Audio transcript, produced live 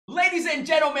Ladies and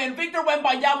gentlemen, Victor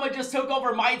Wembanyama just took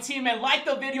over my team, and like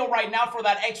the video right now for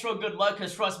that extra good luck,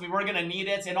 because trust me, we're going to need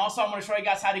it. And also, I'm going to show you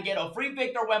guys how to get a free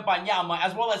Victor Wembanyama,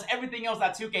 as well as everything else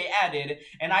that 2K added.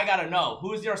 And I got to know,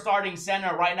 who's your starting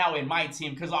center right now in my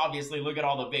team? Because obviously, look at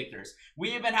all the Victors.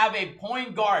 We even have a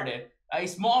point guard, a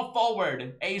small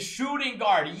forward, a shooting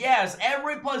guard. Yes,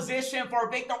 every position for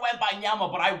Victor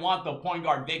Wembanyama, but I want the point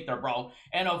guard Victor, bro.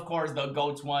 And of course, the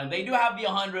GOAT one. They do have the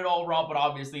 100 overall, but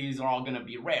obviously these are all going to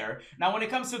be rare. Now, when it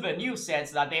comes to the new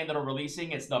sets that they ended up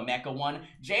releasing, it's the Mecha one.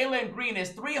 Jalen Green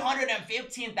is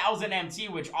 315,000 MT,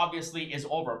 which obviously is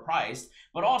overpriced.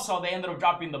 But also, they ended up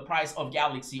dropping the price of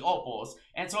Galaxy Opals.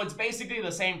 And so it's basically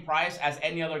the same price as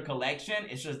any other collection.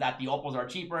 It's just that the Opals are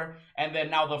cheaper. And then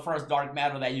now the first Dark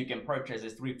Matter that you can purchase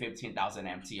is 315,000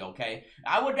 MT, okay?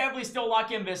 I would definitely still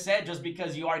lock in this set just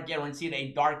because you are guaranteed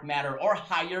a Dark Matter or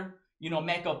higher, you know,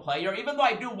 Mecha player. Even though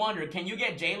I do wonder, can you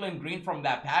get Jalen Green from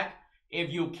that pack? If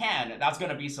you can, that's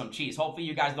going to be some cheese. Hopefully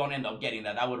you guys don't end up getting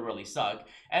that. That would really suck.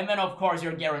 And then, of course,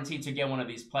 you're guaranteed to get one of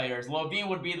these players. Levine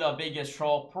would be the biggest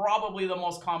troll, probably the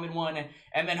most common one.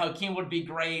 And then Hakeem would be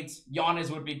great. Giannis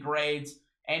would be great.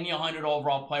 Any 100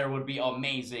 overall player would be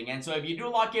amazing. And so if you do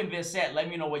lock in this set, let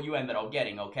me know what you ended up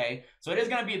getting, okay? So it is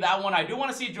going to be that one. I do want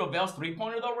to see JaVale's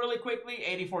three-pointer, though, really quickly.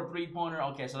 84 three-pointer.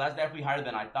 Okay, so that's definitely higher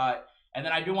than I thought. And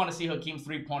then I do want to see Hakeem's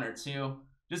three-pointer, too.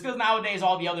 Just because nowadays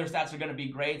all the other stats are going to be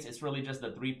great, it's really just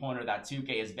the three-pointer that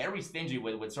 2K is very stingy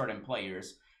with certain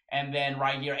players. And then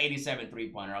right here, 87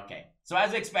 three-pointer. Okay. So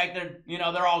as expected, you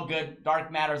know, they're all good.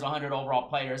 Dark Matter's 100 overall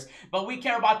players. But we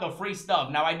care about the free stuff.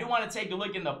 Now, I do want to take a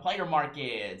look in the player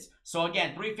markets. So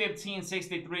again, 315,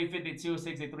 63, 52,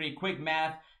 63. Quick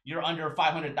math, you're under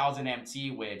 500,000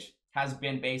 MT, which has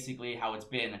been basically how it's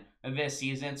been this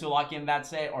season to lock in that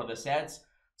set or the sets.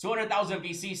 200,000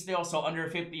 VC still, so under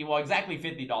 50, well, exactly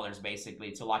 $50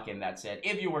 basically to lock in that set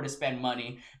if you were to spend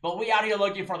money. But we out here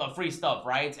looking for the free stuff,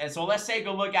 right? And so let's take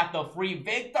a look at the free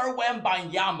Victor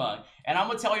Wembanyama. And I'm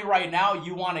going to tell you right now,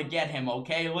 you want to get him,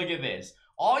 okay? Look at this.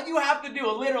 All you have to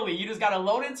do, literally, you just got to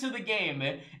load into the game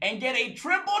and get a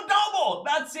triple-double.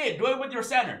 That's it. Do it with your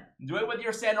center. Do it with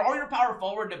your center or your power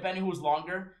forward, depending who's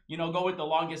longer. You know, go with the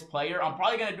longest player. I'm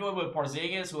probably going to do it with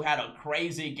Porzingis, who had a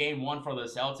crazy game one for the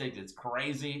Celtics. It's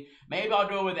crazy. Maybe I'll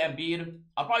do it with Embiid.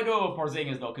 I'll probably do it with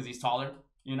Porzingis, though, because he's taller.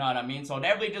 You know what I mean? So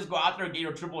definitely just go out there and get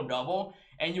your triple-double,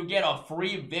 and you get a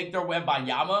free Victor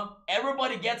Wembanyama.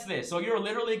 Everybody gets this. So you're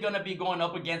literally going to be going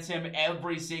up against him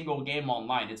every single game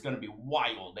online. It's going to be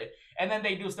wild. And then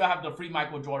they do still have the free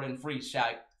Michael Jordan, free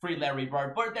Shaq, free Larry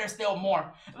Bird, but there's still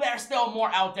more. There's still more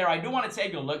out there. I do want to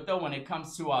take a look, though, when it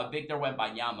comes to Victor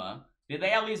Wembanyama. Did they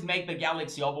at least make the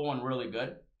Galaxy Opal one really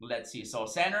good? Let's see. So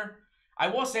center. I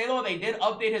will say, though, they did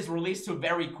update his release to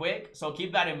very quick, so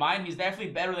keep that in mind. He's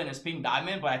definitely better than his pink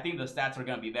diamond, but I think the stats are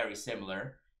going to be very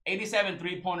similar. 87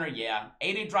 three-pointer, yeah.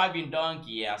 80 driving dunk,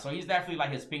 yeah. So he's definitely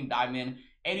like his pink diamond.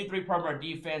 83 perimeter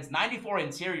defense, 94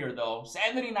 interior, though.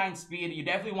 79 speed. You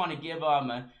definitely want to give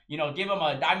him, you know, give him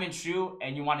a diamond shoe,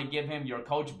 and you want to give him your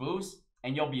coach boost,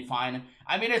 and you'll be fine.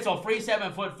 I mean, it's a free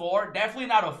 7'4". Definitely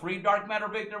not a free Dark Matter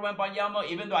Victor Wembanyama,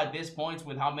 even though at this point,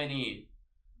 with how many,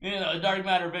 you know, Dark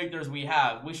Matter Victors we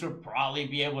have, we should probably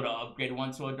be able to upgrade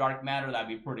one to a Dark Matter. That'd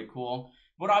be pretty cool.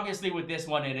 But obviously with this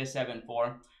one, it is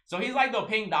 7'4". So he's like the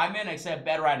pink diamond, except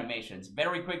better animations.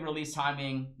 Very quick release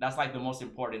timing. That's like the most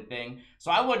important thing.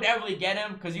 So I would definitely get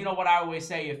him, because you know what I always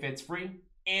say, if it's free,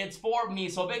 it's for me.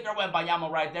 So Victor Wembanyama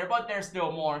right there, but there's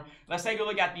still more. Let's take a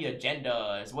look at the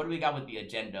agendas. What do we got with the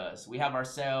agendas? We have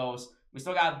ourselves... We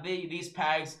still got these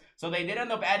packs. So they did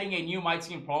end up adding a new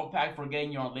MyTeam promo pack for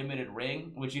getting your unlimited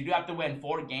ring, which you do have to win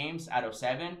 4 games out of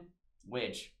 7,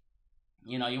 which,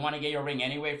 you know, you want to get your ring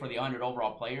anyway for the 100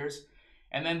 overall players.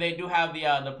 And then they do have the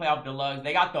playoff deluxe.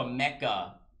 They got the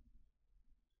Mecha.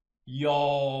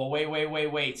 Yo,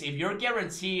 wait. If you're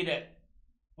guaranteed,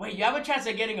 wait, you have a chance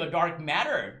of getting a Dark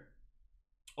Matter.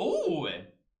 Ooh.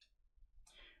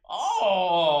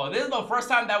 Oh, this is the first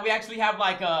time that we actually have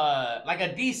like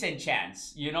a decent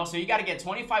chance, you know? So you got to get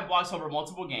 25 blocks over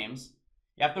multiple games.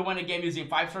 You have to win a game using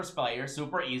 5-star players,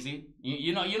 super easy.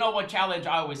 You know what challenge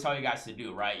I always tell you guys to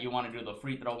do, right? You want to do the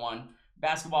free throw one,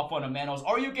 basketball fundamentals,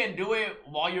 or you can do it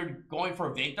while you're going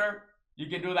for Victor. You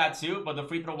can do that too, but the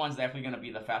free throw one's definitely going to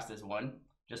be the fastest one.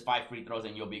 Just 5 free throws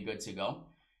and you'll be good to go.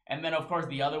 And then, of course,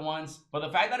 the other ones. But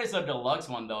the fact that it's a deluxe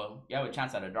one, though, you have a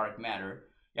chance at a Dark Matter.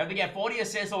 You have to get 40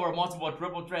 assists over multiple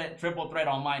triple threat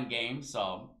online games.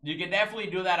 So you can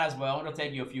definitely do that as well. It'll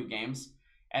take you a few games.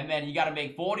 And then you got to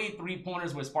make 40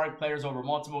 3-pointers with Spark players over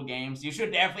multiple games. You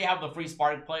should definitely have the free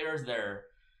Spark players.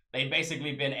 They've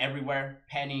basically been everywhere.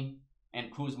 Penny and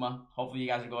Kuzma. Hopefully you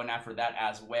guys are going after that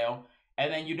as well.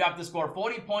 And then you'd have to score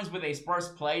 40 points with a Spurs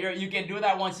player. You can do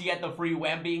that once you get the free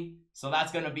Wemby. So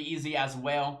that's going to be easy as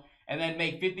well. And then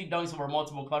make 50 dunks over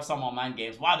multiple clutch time online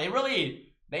games. Wow,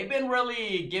 they've been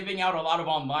really giving out a lot of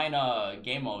online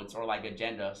game modes or like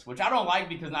agendas, which I don't like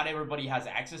because not everybody has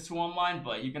access to online,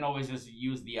 but you can always just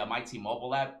use the MyTeam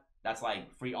mobile app. That's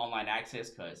like free online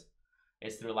access because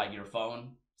it's through like your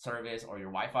phone service or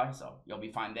your Wi-Fi, so you'll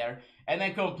be fine there. And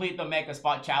then complete the Mecha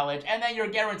Spot Challenge, and then you're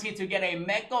guaranteed to get a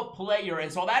Mecha player,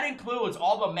 and so that includes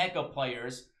all the Mecha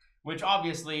players, which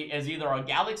obviously is either a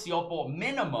Galaxy Opal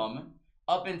minimum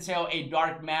up until a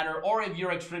Dark Matter, or if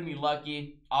you're extremely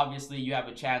lucky, obviously you have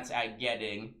a chance at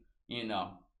getting, you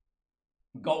know,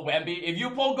 Go Wemby. If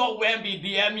you pull Go Wemby,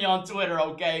 DM me on Twitter,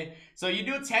 okay? So you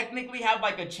do technically have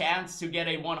like a chance to get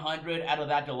a 100 out of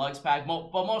that deluxe pack,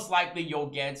 but most likely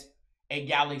you'll get a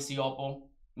Galaxy Opal.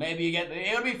 Maybe you get,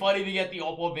 it would be funny if you get the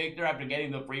Opal Victor after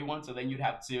getting the free one, so then you'd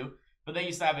have two. But then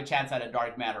you still have a chance at a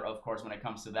Dark Matter, of course, when it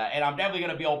comes to that. And I'm definitely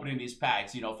going to be opening these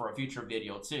packs, you know, for a future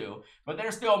video, too. But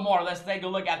there's still more. Let's take a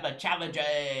look at the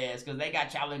challenges, because they got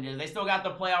challenges. They still got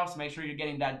the playoffs. Make sure you're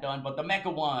getting that done. But the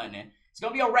Mecha one, it's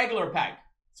going to be a regular pack.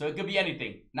 So it could be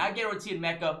anything. Not guaranteed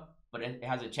Mecha, but it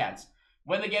has a chance.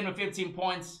 Win the game with 15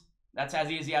 points. That's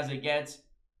as easy as it gets.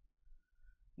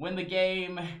 Win the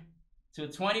game to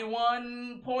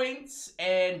 21 points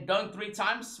and dunk 3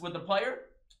 times with the player.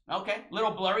 Okay,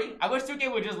 little blurry. I wish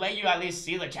 2K would just let you at least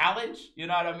see the challenge. You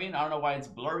know what I mean? I don't know why it's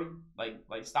blurry. Like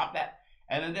stop that.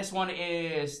 And then this one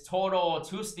is total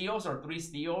 2 steals or 3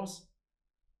 steals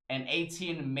and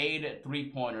 18 made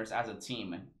 3-pointers as a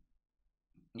team.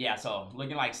 Yeah, so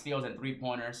looking like steals and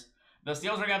 3-pointers. The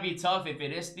steals are going to be tough if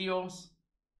it is steals.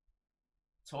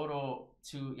 Total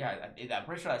 2, yeah, I'm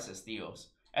pretty sure that says steals.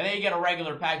 And then you get a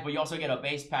regular pack, but you also get a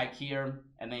base pack here.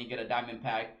 And then you get a diamond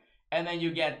pack. And then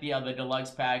you get the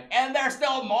deluxe pack. And there's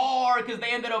still more because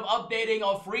they ended up updating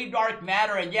a free Dark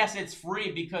Matter. And yes, it's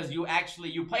free because you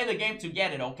play the game to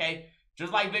get it, okay?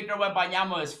 Just like Victor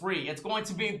Wembanyama is free. It's going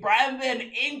to be Brandon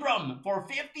Ingram for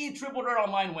 50 triple dirt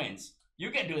online wins. You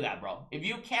can do that, bro. If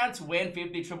you can't win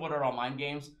 50 triple dirt online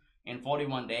games in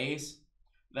 41 days,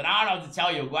 then I don't know what to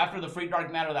tell you. Go after the free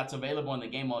Dark Matter that's available in the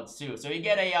game modes too. So you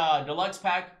get a deluxe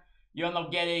pack. You end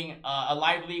up getting a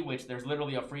lively, which there's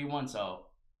literally a free one, so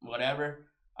whatever.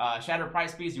 Shattered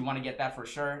price piece, you want to get that for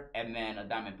sure. And then a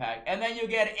diamond pack. And then you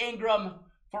get Ingram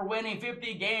for winning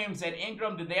 50 games. And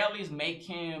Ingram, did they at least make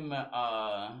him,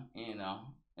 you know,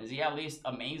 is he at least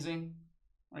amazing?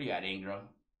 Where you at, Ingram?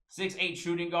 6'8"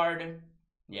 shooting guard.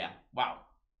 Yeah, wow.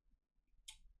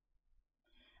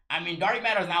 I mean, Dark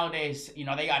Matters nowadays, you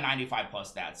know, they got 95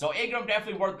 plus stats. So Ingram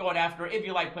definitely worth going after if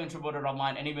you like playing triple dirt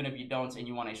online. And even if you don't and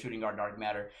you want a shooting guard Dark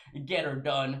Matter, get her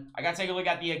done. I got to take a look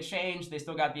at the exchange. They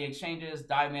still got the exchanges.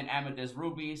 Diamond, Amethyst,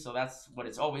 Ruby. So that's what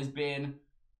it's always been.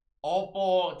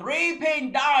 Opal, 3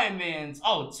 pink diamonds.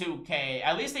 Oh, 2K.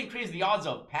 At least increase the odds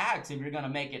of packs if you're going to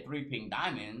make it 3 pink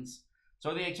diamonds.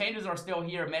 So the exchanges are still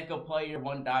here. Mecha player,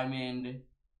 1 diamond.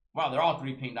 Wow, they're all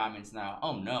 3 pink diamonds now.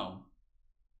 Oh, no.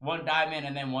 1 diamond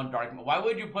and then 1 dark. Why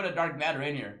would you put a Dark Matter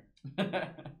in here?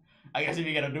 I guess if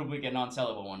you get a duplicate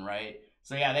non-sellable one, right?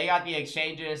 So yeah, they got the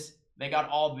exchanges. They got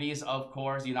all these, of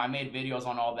course. You know, I made videos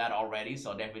on all that already,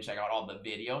 so definitely check out all the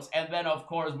videos. And then, of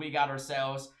course, we got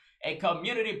ourselves a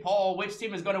community poll. Which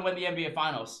team is going to win the NBA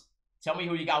Finals? Tell me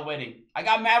who you got winning. I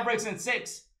got Mavericks in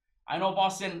 6. I know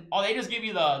Boston. Oh, they just give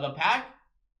you the pack?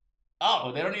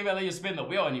 Oh, they don't even let you spin the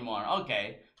wheel anymore.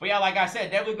 Okay. But yeah, like I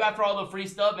said, definitely go after all the free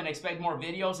stuff and expect more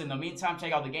videos. In the meantime,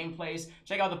 check out the gameplays,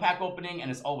 check out the pack opening, and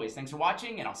as always, thanks for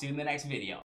watching, and I'll see you in the next video.